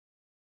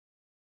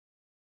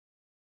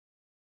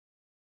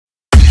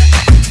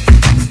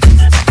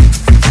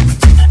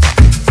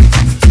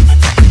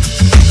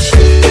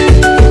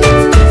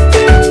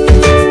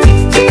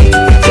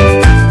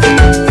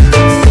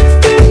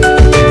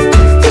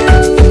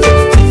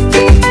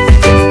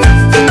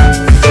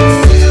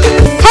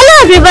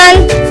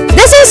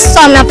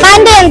Soumya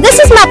Pandey and this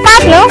is my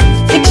partner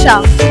Diksha.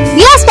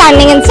 We are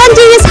standing in St.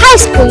 Xavier's High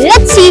School.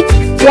 Let's see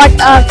what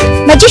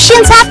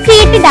magicians have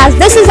created, as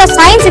this is a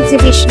science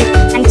exhibition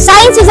and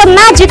science is a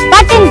magic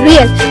but in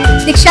real.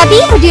 Diksha,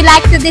 would you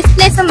like to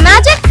display some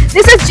magic?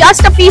 This is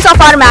just a piece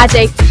of our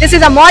magic. This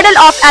is a model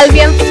of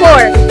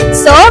LVM4.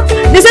 So,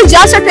 this is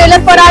just a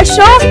trailer for our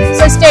show.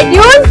 So, stay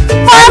tuned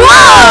for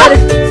more!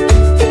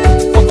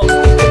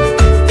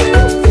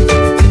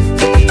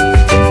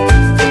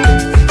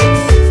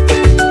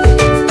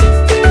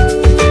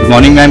 Good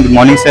morning ma'am, good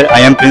morning sir.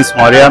 I am Prince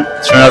Maurya,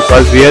 student of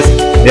 12th years.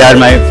 They are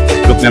my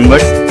group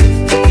members.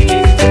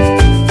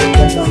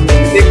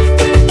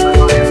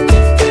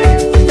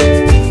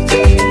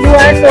 You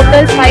are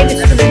total 5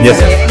 students. Yes,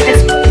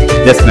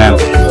 yes ma'am.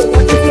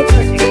 What is your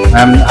project?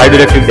 Ma'am,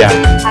 hydroelectric dam.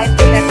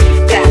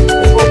 Hydroelectric dam.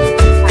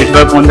 It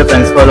works on the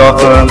principle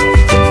of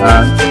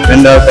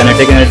when the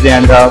kinetic energy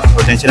and the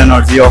potential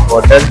energy of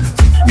water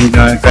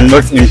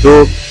converts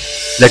into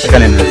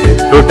electrical energy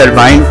through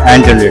turbine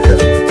and generator.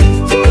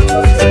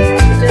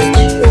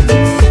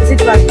 Is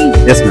it working?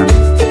 Yes ma'am.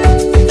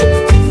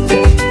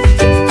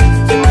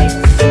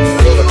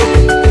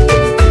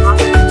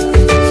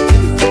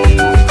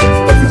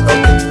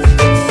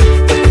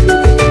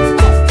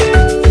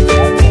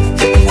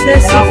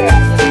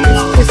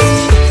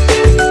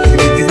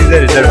 This is a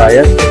reservoir.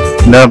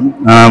 The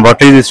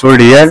water is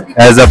stored here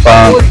as a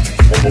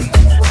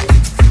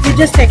You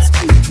just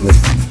explain.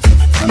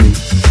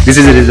 this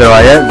is a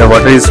reservoir. The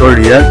water is stored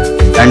here,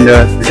 and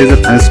this is a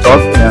fence top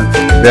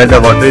where the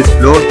water is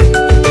flowed.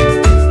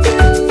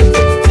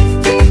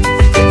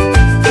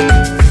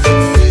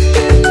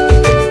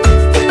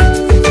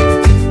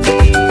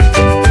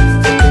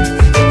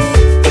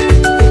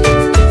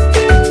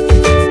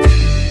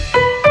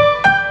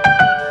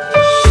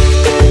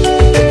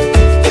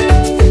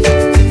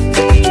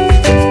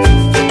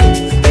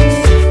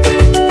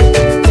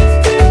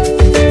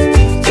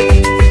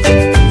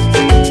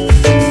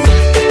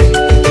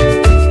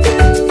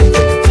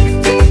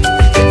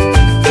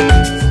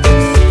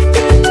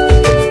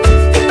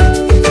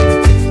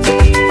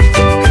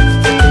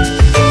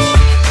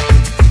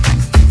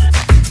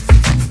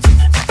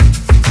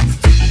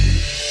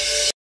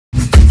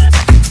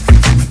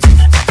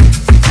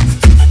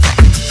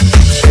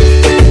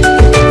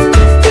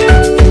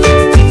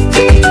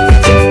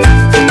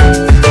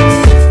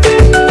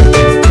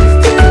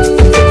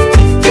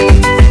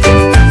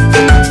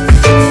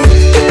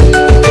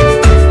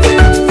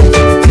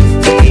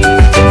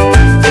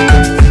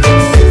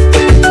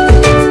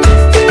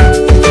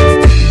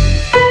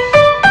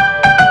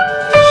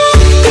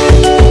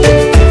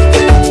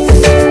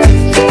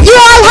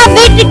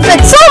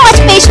 With so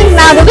much patience,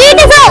 now the wait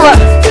is over.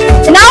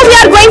 Now we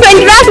are going to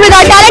interact with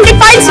our talented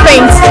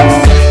participants.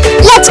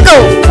 Let's go.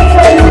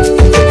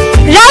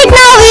 Right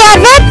now we are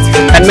with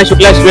Tanmay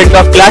Shukla, student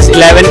of class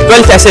 11,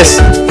 12th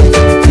SS.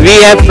 I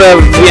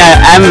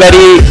am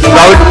very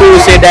proud to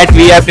say that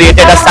we have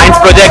created a science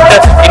project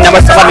in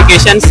our summer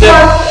vacations.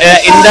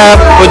 In the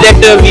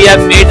project, we have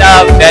made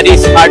a very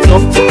smart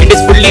home. It is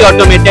fully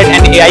automated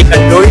and AI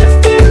controlled.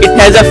 It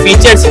has a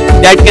features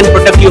that can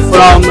protect you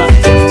from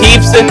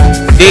thieves,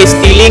 day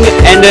stealing,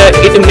 and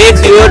it makes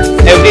your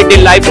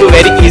everyday life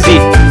very easy.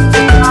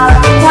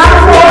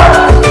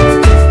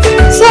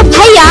 So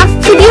Bhaiya,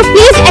 could you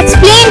please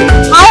explain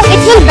how it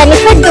will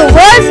benefit the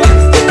world,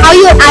 how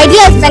your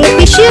idea is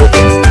beneficial?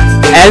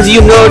 As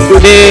you know,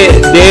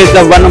 today there is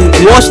the one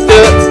most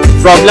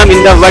problem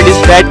in the world is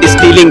that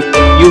stealing.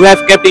 You have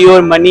kept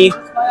your money,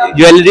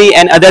 jewelry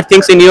and other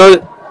things in your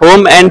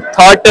home and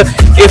thought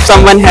if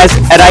someone has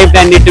arrived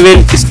and it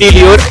will steal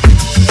your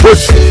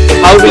goods,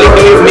 how will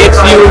it makes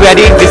you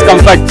very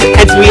discomfort.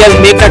 Hence we have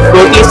made a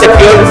totally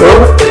secure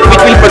home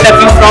which will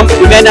protect you from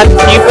even a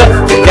thief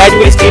that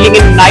will stealing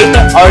in night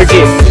or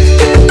day.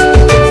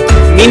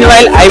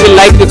 Meanwhile, I will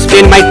like to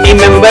explain my team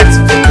members.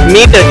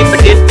 Meet Rajiv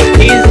Patel.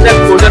 He is the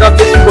coder of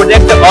this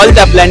project. All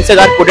the appliances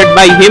are coded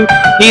by him.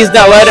 He is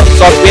our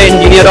software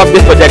engineer of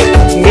this project.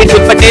 Meet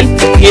Rajiv Patel.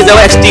 He is our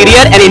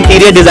exterior and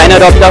interior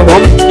designer of the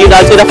home. He is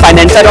also the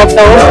financer of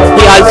the home.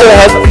 He also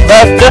has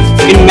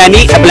worked in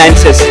many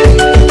appliances.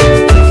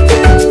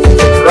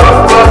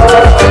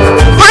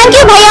 Thank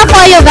you Bhaiya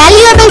for your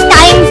valuable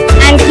time,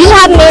 and you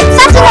have made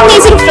such an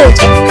amazing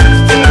project.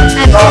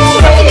 And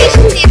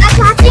motivation देना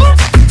चाहते हैं?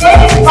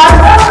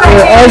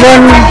 I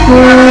want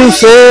to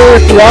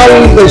say to all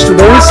the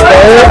students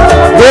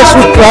that they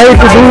should try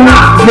to do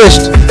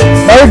best.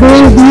 By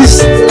doing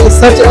these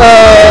such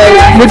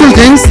little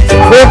things,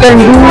 they can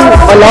do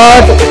a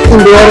lot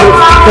in their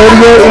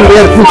career, in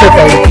their future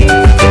time.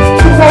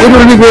 It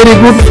will be very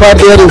good for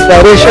their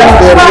inspiration,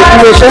 their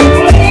motivation,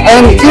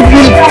 and it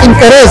will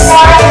encourage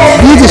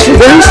these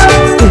students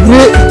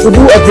to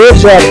do a great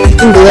job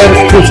in their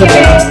future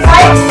time.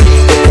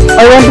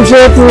 I want to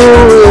say to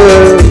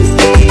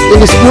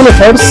in school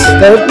efforts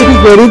that it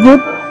is very good.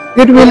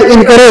 It will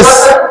encourage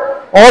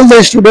all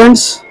the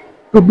students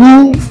to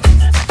do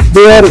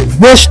their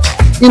best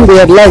in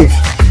their life,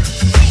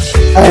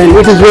 and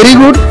it is very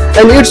good,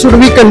 and it should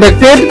be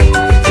conducted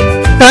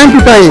time to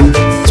time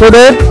so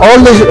that all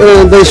the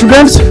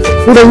students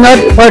who do not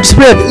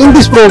participate in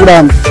this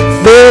program,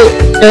 they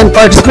can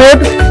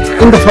participate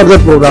in the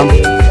further program.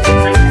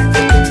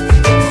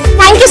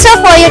 Thank you, sir,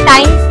 for your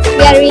time.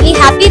 We are really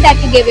happy that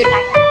you gave your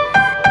time.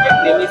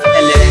 Name is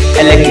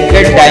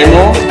electrical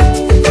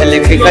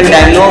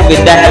dynamo with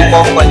the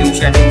help of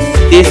pollution.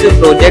 This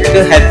project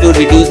helps to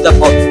reduce the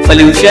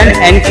pollution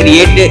and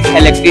create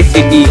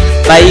electricity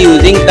by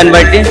using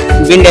converting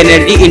wind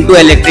energy into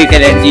electric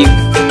energy.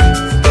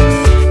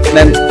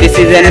 This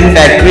is a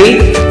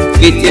battery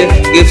which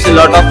gives a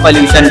lot of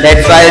pollution.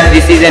 That's why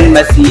this is a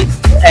machine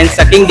and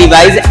sucking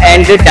device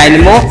and the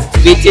dynamo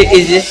which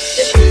is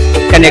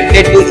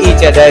connected to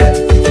each other.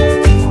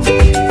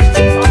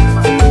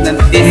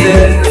 This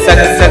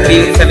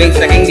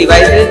sucking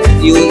device is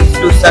used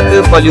to suck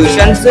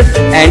pollutions,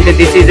 and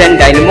this is a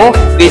dynamo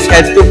which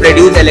helps to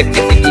produce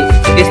electricity.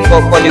 This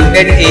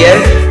polluted air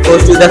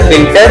goes to the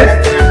filter,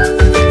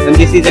 and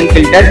this is a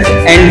filter,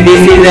 and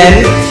this is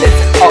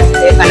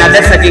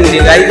another sucking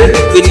device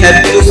which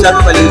helps to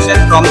suck pollution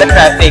from the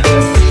traffic.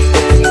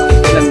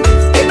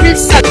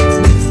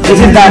 This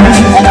is Danish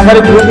and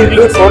our group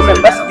includes 4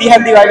 members. We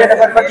have divided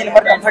our work in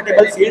our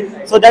comfortable field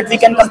so that we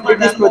can complete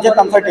this project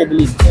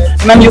comfortably.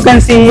 Ma'am, you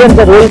can see here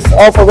the roles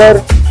of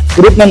our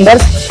group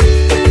members.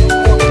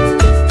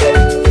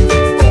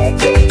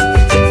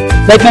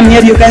 Like ma'am,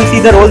 here you can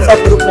see the roles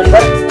of group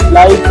members.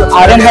 Like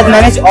Aryan has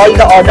managed all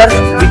the orders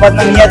because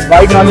ma'am he has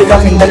wide knowledge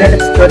of internet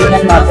exploring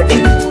and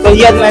marketing. So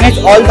he has managed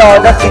all the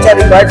orders which are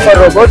required for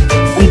robots.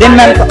 And then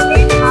ma'am,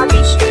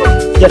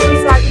 yes,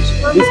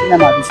 this is ma'am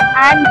Adish.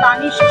 And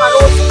Danish,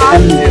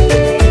 and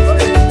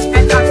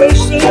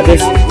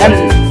Adesh. And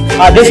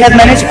Adesh has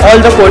managed all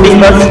the coding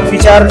works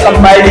which are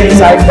compiled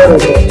inside the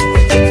robot.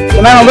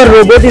 So ma'am, our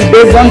robot is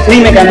based on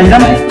 3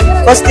 mechanisms.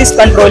 First is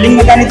controlling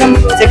mechanism,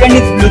 second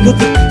is Bluetooth.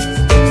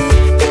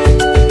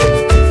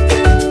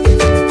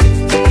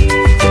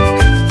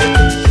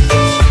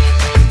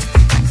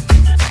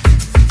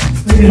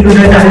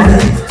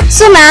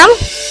 So ma'am,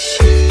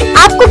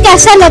 आपको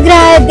कैसा लग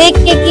रहा है देख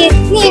के कि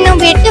इतनी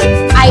innovative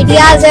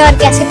ideas है और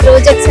कैसे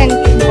प्रोजेक्ट्स हैं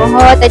इनके?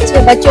 बहुत अच्छे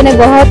बच्चों ने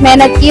बहुत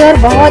मेहनत की और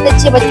बहुत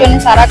अच्छे बच्चों ने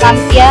सारा काम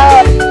किया,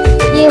 और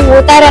ये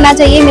होता रहना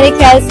चाहिए मेरे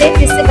ख्याल से,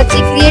 जिससे बच्चे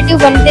क्रिएटिव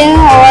बनते हैं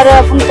और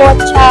उनको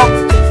अच्छा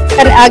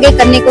आगे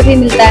करने को भी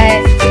मिलता है।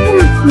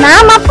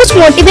 मैम, आप कुछ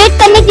मोटिवेट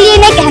करने के लिए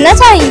इन्हें कहना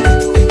चाहेंगे?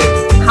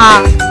 हाँ,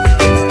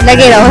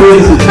 लगे रहो।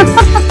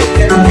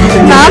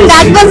 Ma'am,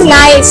 that was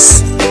nice.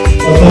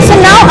 So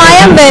now I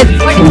am with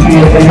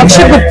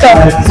Akshay Gupta.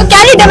 So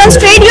can you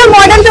demonstrate your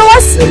model to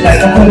us?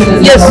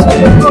 Yes.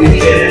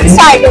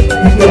 Start.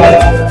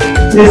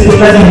 So is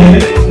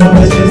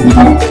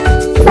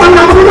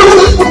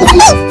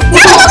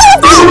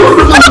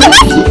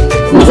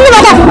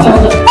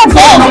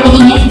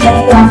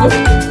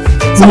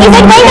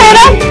it going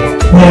around?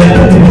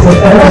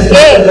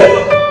 Okay.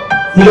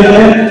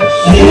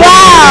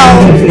 Wow,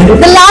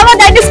 the lava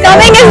that is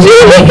coming is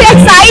really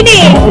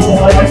exciting.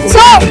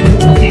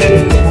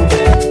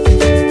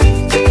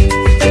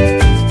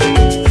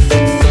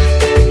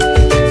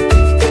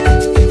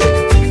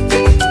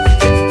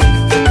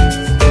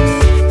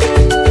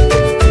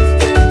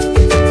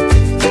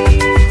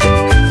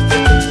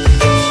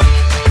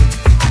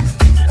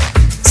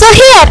 So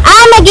here I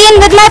am again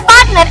with my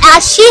partner,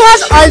 as she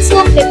has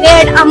also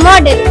prepared a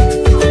model.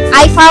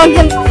 I found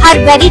her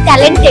very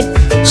talented.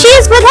 She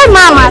is with her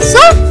mama, so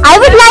I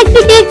would like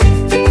to take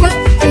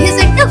his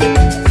interview.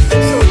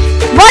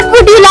 What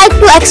would you like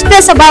to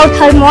express about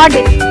her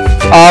model?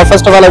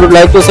 First of all, I would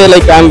like to say I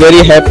am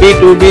very happy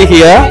to be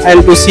here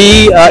and to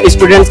see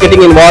students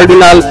getting involved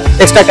in all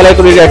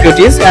extracurricular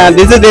activities.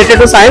 This is related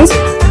to science,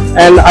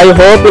 and I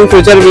hope in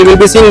future we will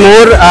be seeing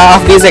more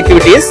of these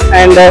activities,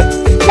 and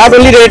not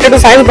only related to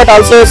science but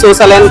also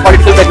social and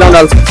political background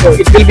also. So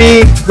it will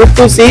be good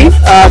to see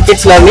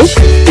kids learning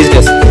these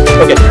days.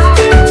 Okay.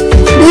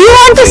 Do you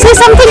want to say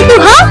something to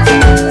her?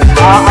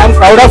 I am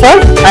proud of her,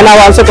 and I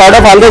am also proud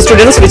of all the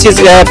students which is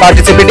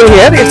participating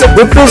here. It's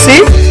good to see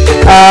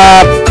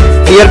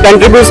their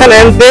contribution,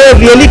 and they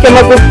really came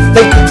up with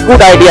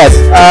good ideas,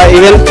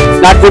 even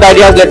not good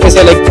ideas, let me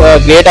say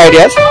great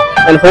ideas,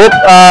 and hope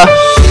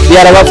they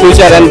are our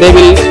future and they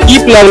will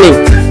keep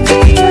learning.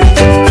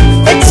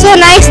 It's so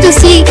nice to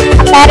see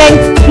a parent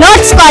not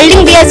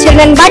scolding their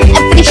children but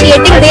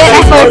appreciating their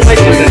efforts.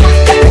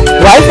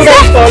 Why should I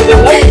scold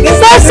them? This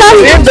is a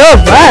great job.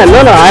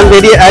 No, I am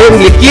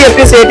literally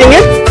appreciating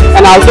it,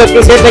 and also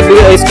appreciate that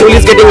school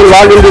is getting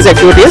involved in these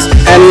activities,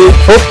 and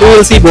hope we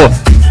will see more.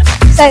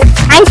 So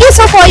thank you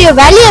so for your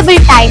valuable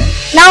time.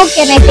 Now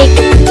can I take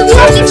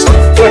Diksha?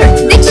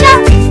 Diksha,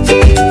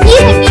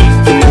 please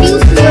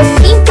introduce your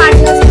team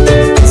partners.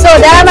 So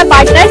there are my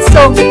partners.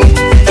 So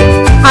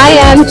I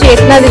am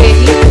Chetna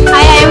Dwivedi.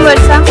 Hi, I am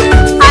Varsa.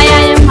 Hi,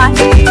 I am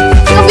Mahi.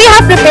 So we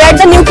have prepared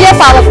the nuclear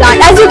power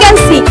plant, as you can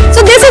see. So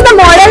this is the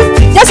model,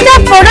 just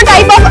a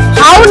prototype of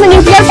how the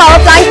nuclear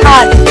power plant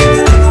are.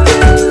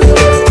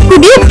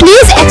 Could you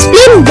please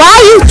explain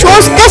why you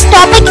chose this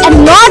topic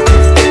and not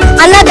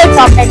another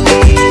topic?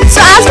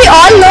 So as we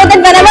all know that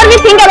whenever we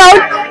think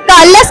about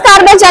less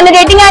carbon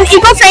generating and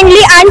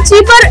eco-friendly and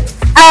cheaper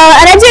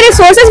energy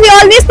resources, we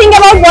always think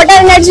about water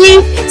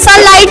energy,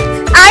 sunlight,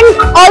 and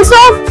also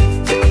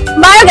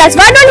biogas.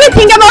 Why don't we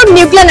think about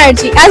nuclear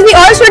energy? As we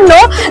all should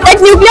know that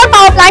nuclear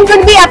power plant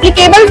could be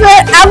applicable for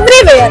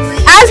everywhere.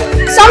 As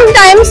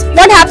sometimes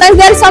what happens,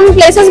 there are some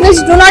places which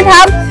do not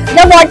have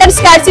the water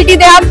scarcity,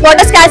 they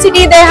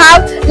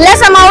have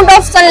less amount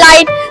of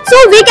sunlight. So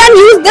we can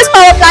use this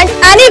power plant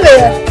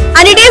anywhere,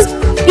 and it is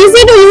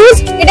easy to use,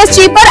 it is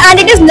cheaper, and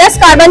it is less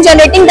carbon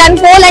generating than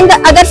coal and the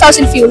other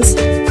fossil fuels.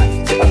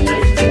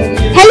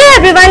 Hello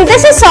everyone,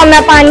 this is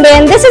Soumya Pandey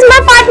and this is my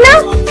partner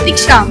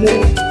Diksha.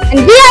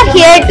 And we are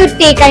here to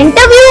take an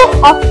interview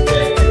of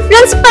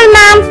Principal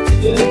Ma'am,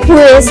 who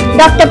is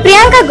Dr.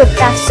 Priyanka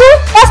Gupta. So,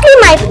 firstly,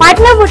 my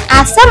partner would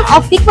ask some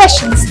of the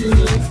questions.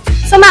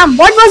 So, ma'am,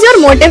 what was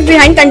your motive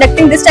behind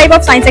conducting this type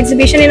of science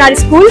exhibition in our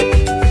school?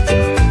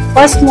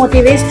 First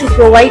motive is to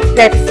provide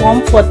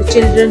platform for the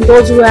children,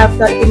 those who have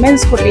the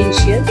immense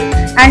potential,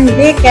 and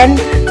they can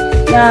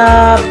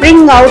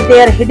bring out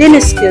their hidden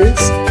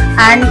skills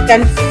and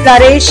can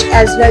flourish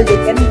as well.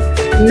 They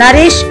can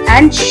nourish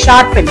and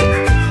sharpen.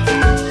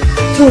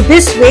 Through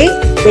this way,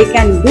 they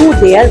can do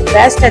their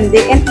best, and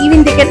they can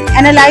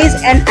analyze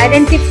and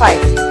identify.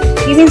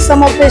 Even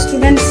some of the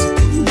students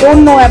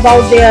don't know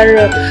about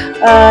their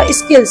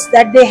skills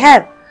that they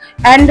have,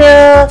 and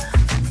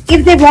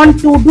if they want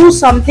to do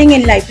something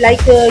in life, like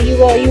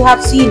you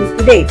have seen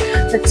today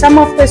that some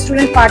of the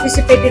students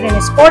participated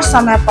in sports,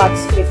 some have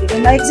participated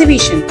in the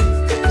exhibition.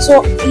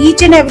 So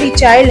each and every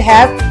child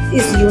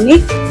is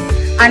unique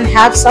and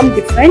have some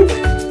different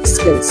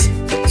skills.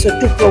 So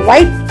to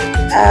provide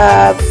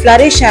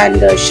flourish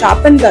and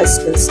sharpen the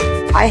skills,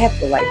 I have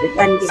provided.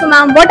 And so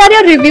ma'am, what are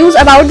your reviews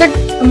about the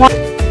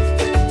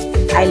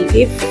I'll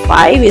give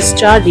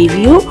 5-star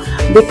review,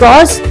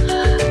 because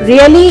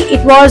really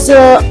it was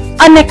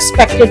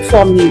unexpected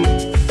for me.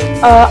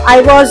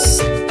 I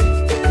was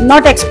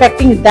not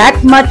expecting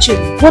that much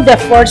good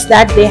efforts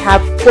that they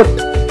have put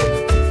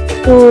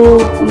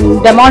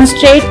to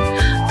demonstrate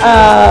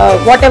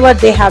whatever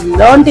they have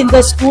learned in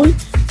the school,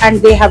 and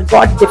they have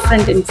got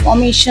different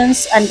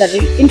informations and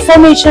the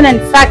information and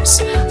facts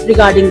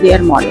regarding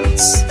their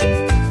models.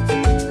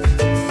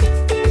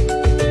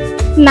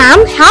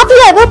 Ma'am, have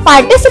you ever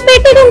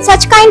participated in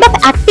such kind of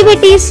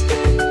activities?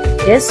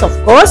 Yes, of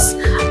course.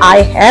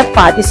 I have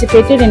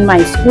participated in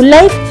my school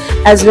life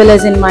as well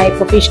as in my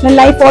professional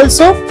life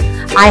also.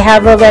 I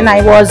have when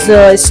I was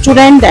a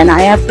student, and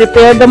I have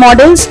prepared the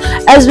models,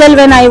 as well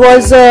when I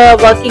was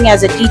working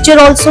as a teacher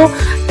also.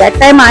 That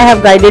time I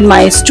have guided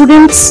my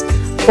students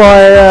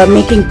for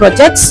making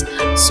projects.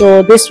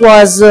 So this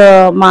was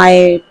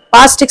my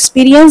past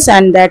experience,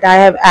 and that I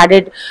have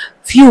added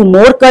few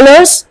more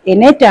colors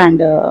in it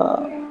and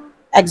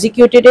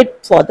executed it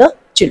for the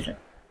children.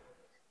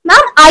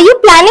 Ma'am, are you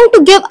planning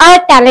to give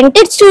our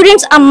talented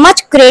students a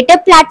much greater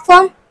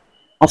platform?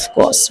 Of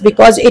course,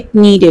 because it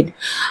needed.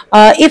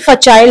 If a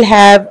child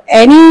have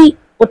any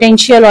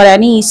potential or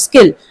any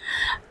skill,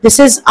 this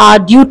is our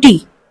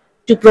duty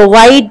to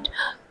provide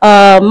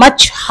a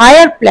much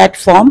higher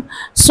platform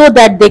so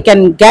that they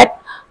can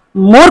get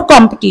more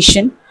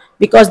competition,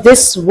 because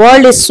this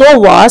world is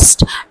so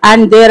vast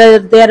and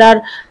there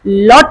are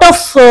lot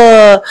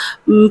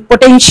of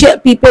potential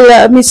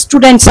people,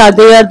 students are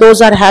there,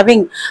 those are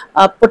having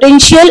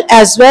potential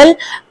as well.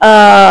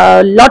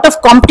 Lot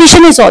of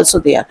competition is also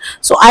there.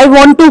 So I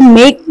want to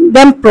make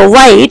them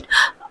provide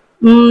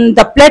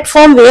the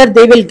platform where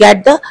they will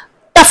get the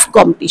tough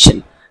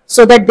competition,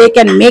 so that they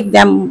can make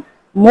them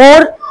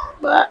more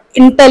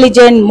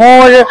intelligent,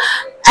 more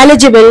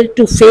eligible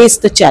to face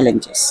the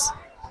challenges.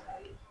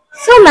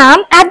 So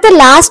ma'am, at the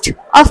last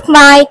of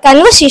my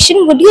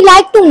conversation, would you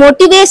like to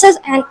motivate us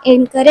and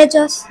encourage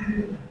us?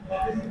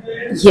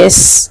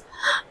 Yes,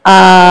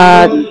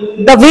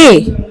 the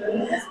way,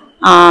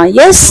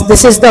 yes,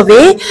 this is the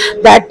way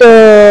that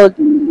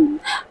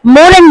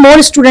more and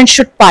more students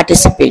should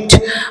participate.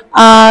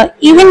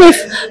 Even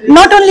if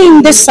not only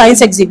in this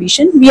science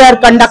exhibition, we are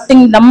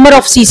conducting number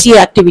of CCA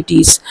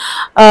activities,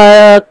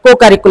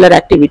 co-curricular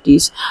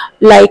activities,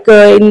 like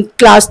in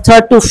class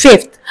 3rd to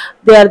 5th.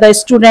 They are the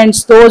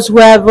students, those who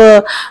have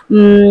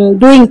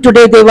doing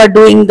today, they were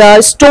doing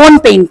the stone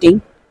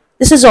painting.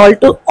 This is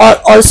also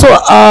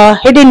a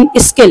hidden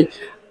skill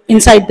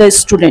inside the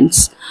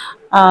students.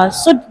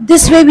 So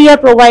this way we are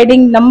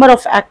providing number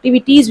of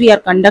activities we are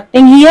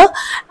conducting here,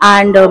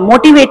 and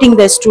motivating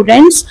the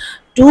students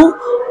to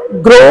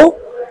grow,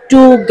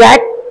 to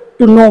get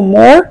to know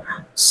more.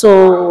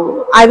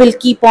 So I will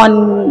keep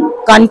on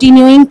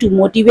continuing to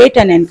motivate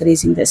and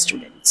encouraging the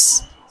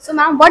students. So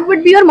ma'am, what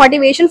would be your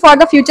motivation for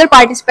the future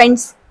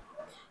participants?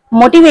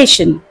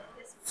 Motivation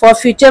for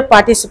future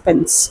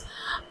participants.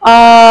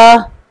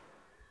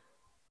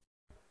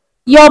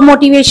 Your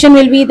motivation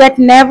will be that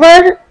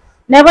never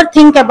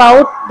think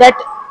about that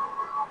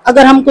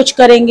अगर हम कुछ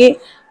करेंगे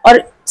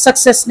और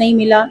success नहीं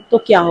मिला तो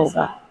क्या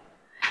होगा,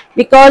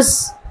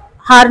 because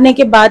हारने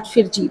के बाद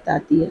फिर जीत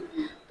आती है.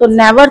 तो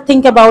never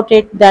think about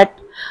it that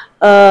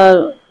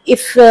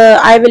if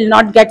I will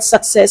not get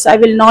success, I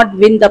will not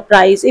win the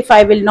prize, if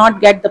I will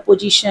not get the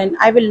position,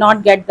 I will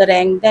not get the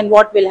rank, then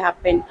what will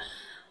happen?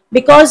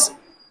 Because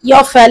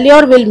your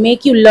failure will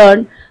make you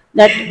learn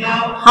that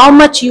how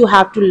much you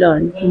have to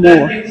learn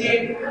more,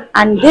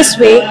 and this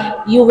way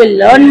you will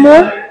learn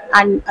more,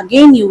 and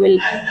again you will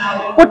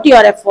put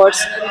your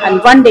efforts,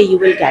 and one day you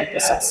will get the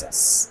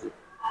success.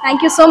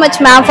 Thank you so much,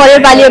 ma'am, for your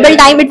valuable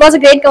time. It was a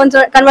great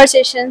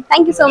conversation.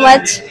 Thank you so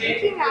much.